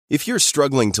If you're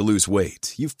struggling to lose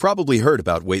weight, you've probably heard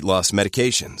about weight loss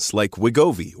medications like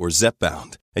Wegovy or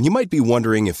Zepbound, and you might be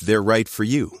wondering if they're right for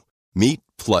you. Meet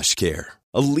PlushCare,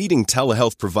 a leading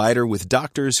telehealth provider with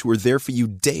doctors who are there for you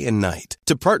day and night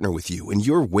to partner with you in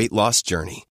your weight loss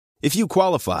journey. If you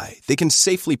qualify, they can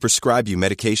safely prescribe you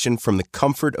medication from the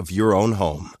comfort of your own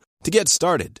home. To get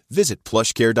started, visit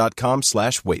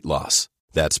plushcare.com/weightloss.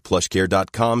 That's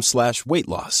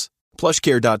plushcare.com/weightloss.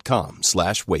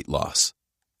 plushcare.com/weightloss.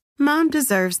 Mom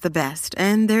deserves the best,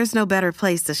 and there's no better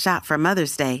place to shop for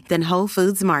Mother's Day than Whole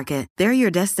Foods Market. They're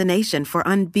your destination for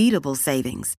unbeatable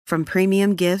savings, from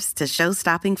premium gifts to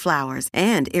show-stopping flowers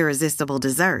and irresistible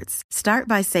desserts. Start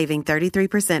by saving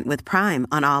 33% with Prime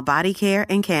on all body care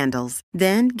and candles.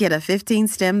 Then get a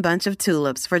 15-stem bunch of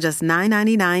tulips for just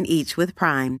 $9.99 each with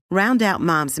Prime. Round out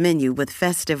Mom's menu with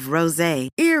festive rosé,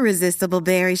 irresistible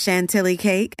berry chantilly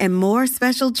cake, and more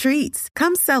special treats.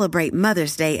 Come celebrate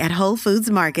Mother's Day at Whole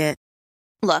Foods Market.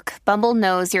 Look, Bumble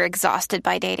knows you're exhausted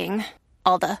by dating.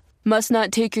 All the, must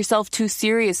not take yourself too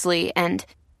seriously, and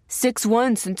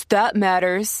 6'1" since that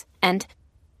matters, and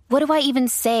what do I even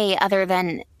say other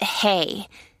than, hey?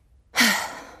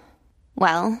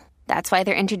 Well, that's why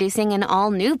they're introducing an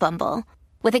all-new Bumble,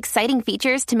 with exciting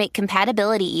features to make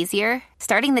compatibility easier,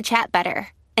 starting the chat better,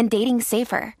 and dating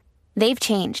safer. They've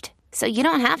changed, so you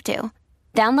don't have to.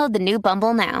 Download the new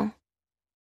Bumble now.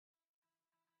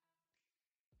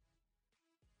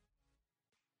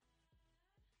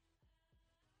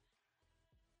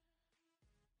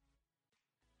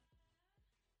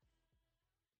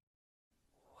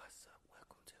 What's up?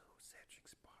 Welcome to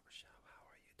Cedric's Barbershop. How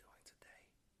are you doing today?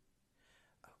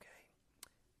 Okay,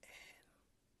 and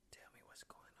tell me what's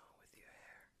going on with your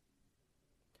hair.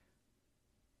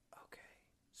 Okay,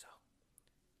 so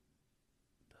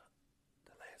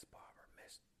the last barber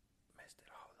messed it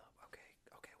all up. Okay.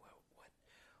 Well,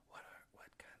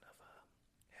 what kind of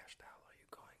hairstyle are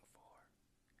you going for?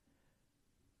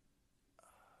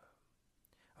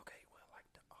 Okay, well, like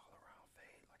the all-around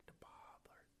fade, like the bob,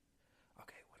 or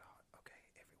okay,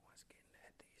 everyone's getting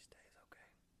that these days. Okay,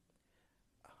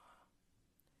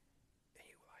 and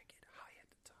you like it high at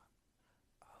the top.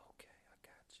 Okay, I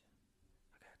got you.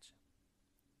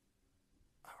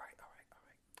 All right.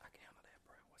 I can handle that,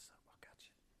 bro. What's up? I got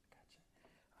you.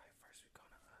 All right, first we're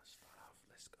gonna start off.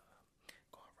 Let's go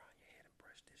around your head and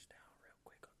brush this down real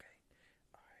quick, okay?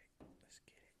 All right, let's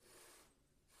get it.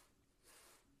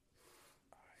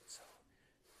 All right, so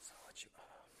what you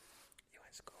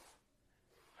in school?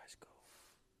 High school?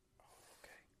 Oh,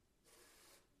 okay.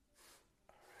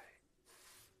 All right.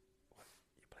 What,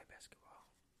 you play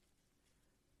basketball?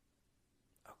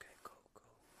 Okay, cool.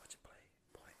 What you play?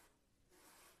 Point?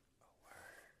 Oh,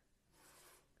 word.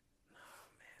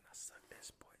 Nah, man, I suck at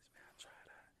sports, man. I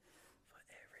tried out for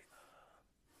every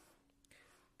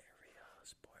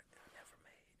sport. I never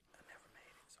made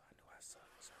it, so I knew I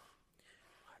sucked. So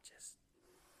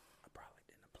I probably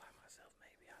didn't apply myself.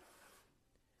 Maybe, I don't know.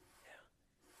 Yeah,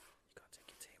 you gonna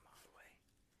take your team all the way.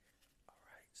 All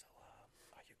right. So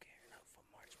are you gearing up for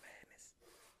March Madness?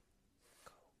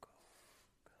 Cool.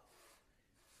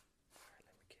 All right,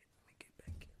 let me get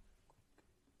back here.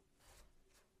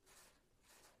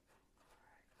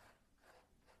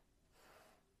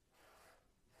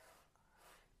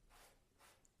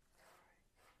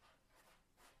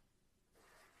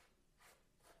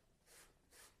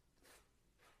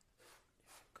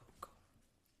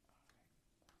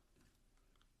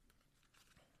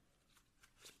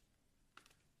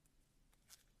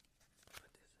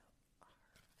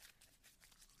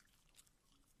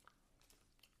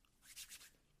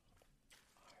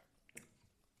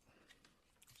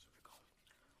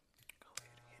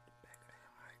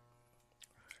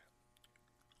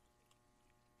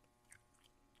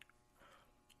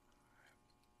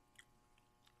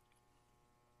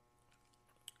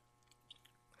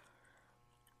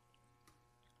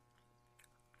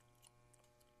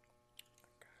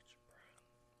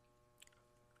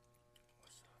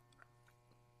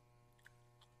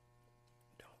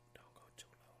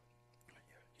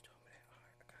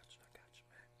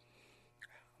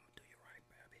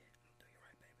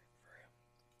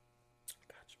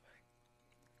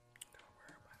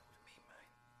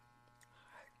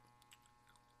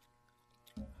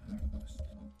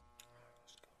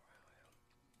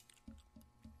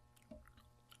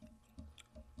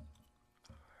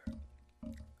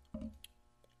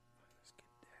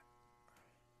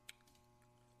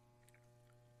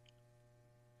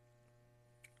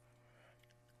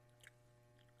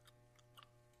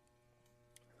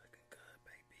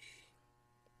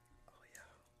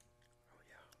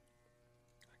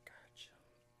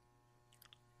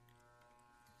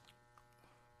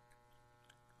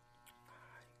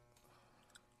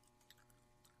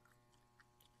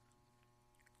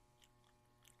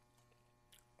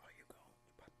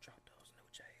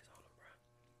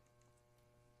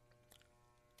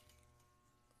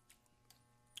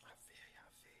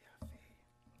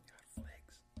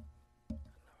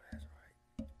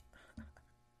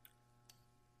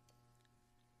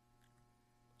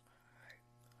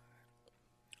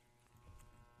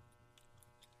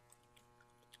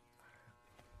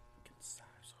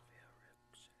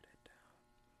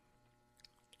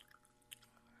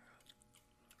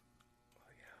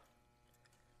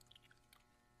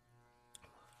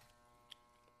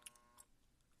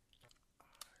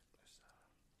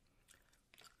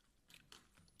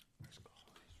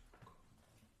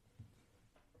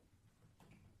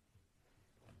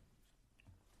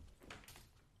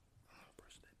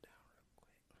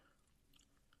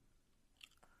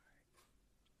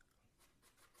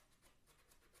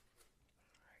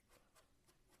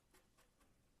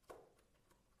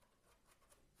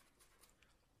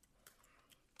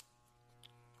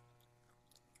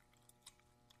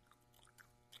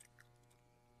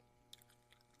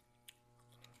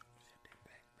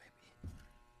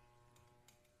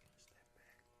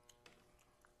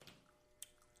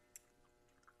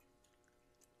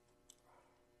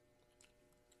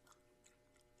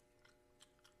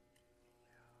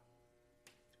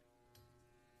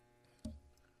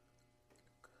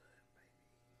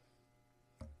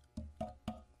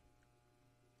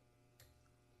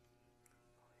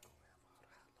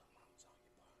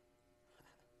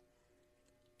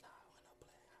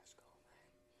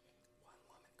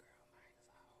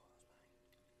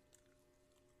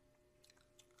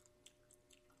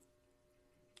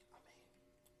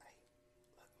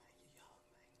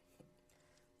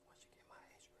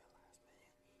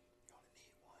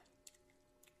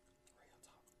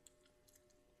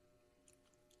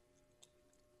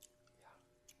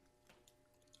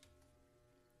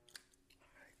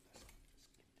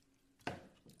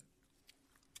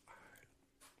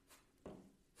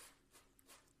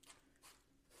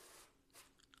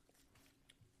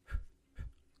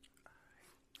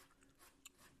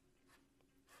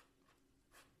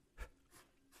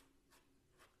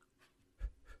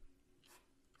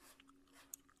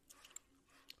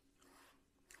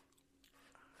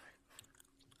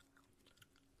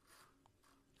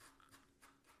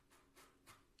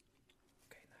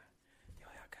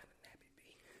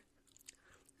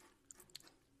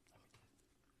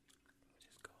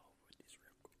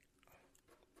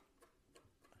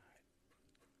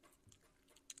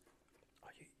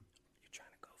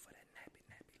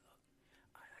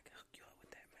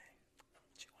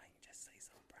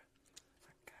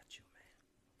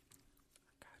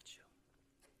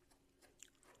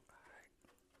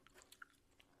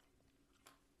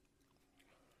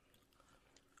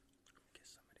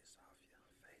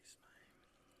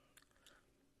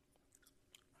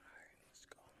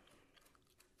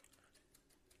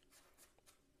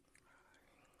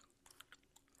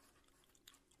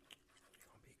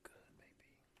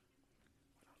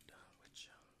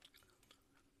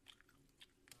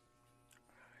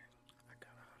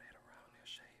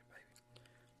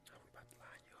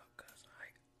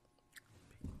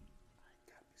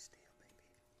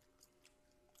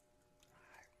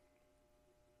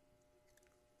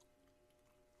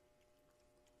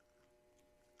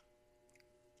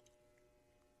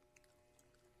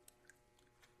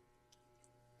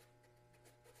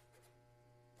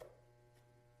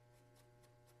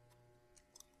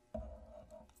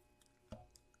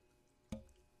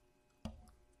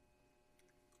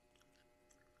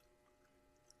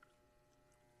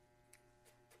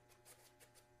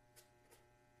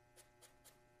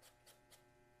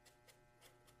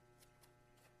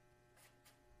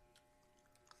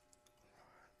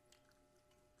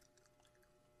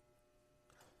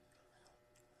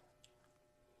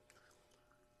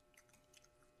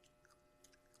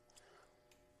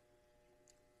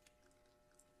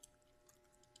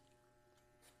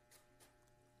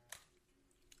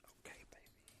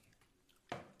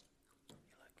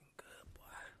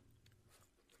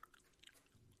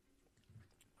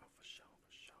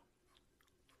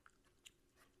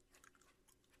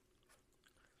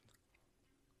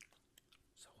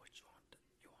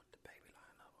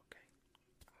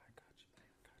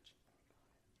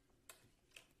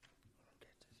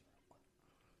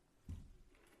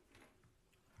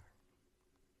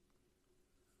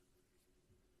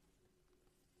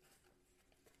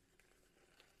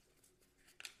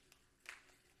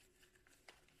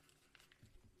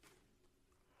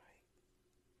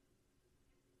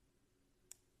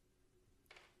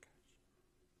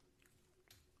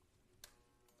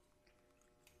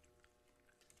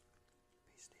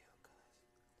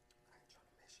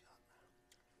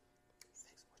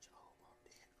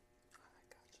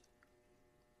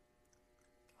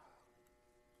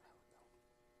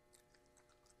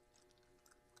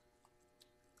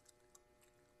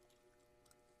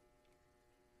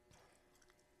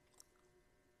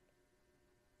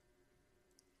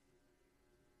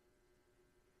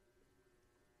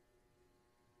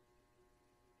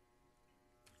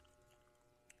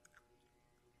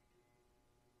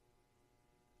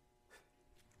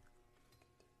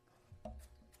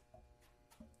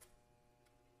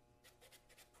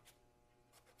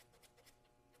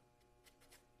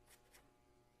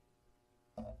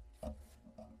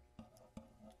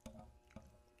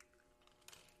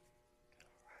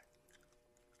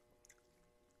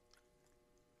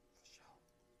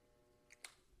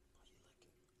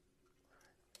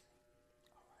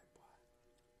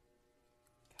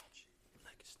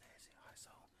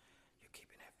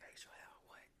 Facial hair,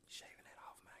 what? You shaving that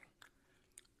off, man?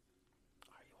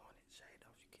 Are you on it? Shaved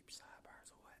off, you keep sideburns.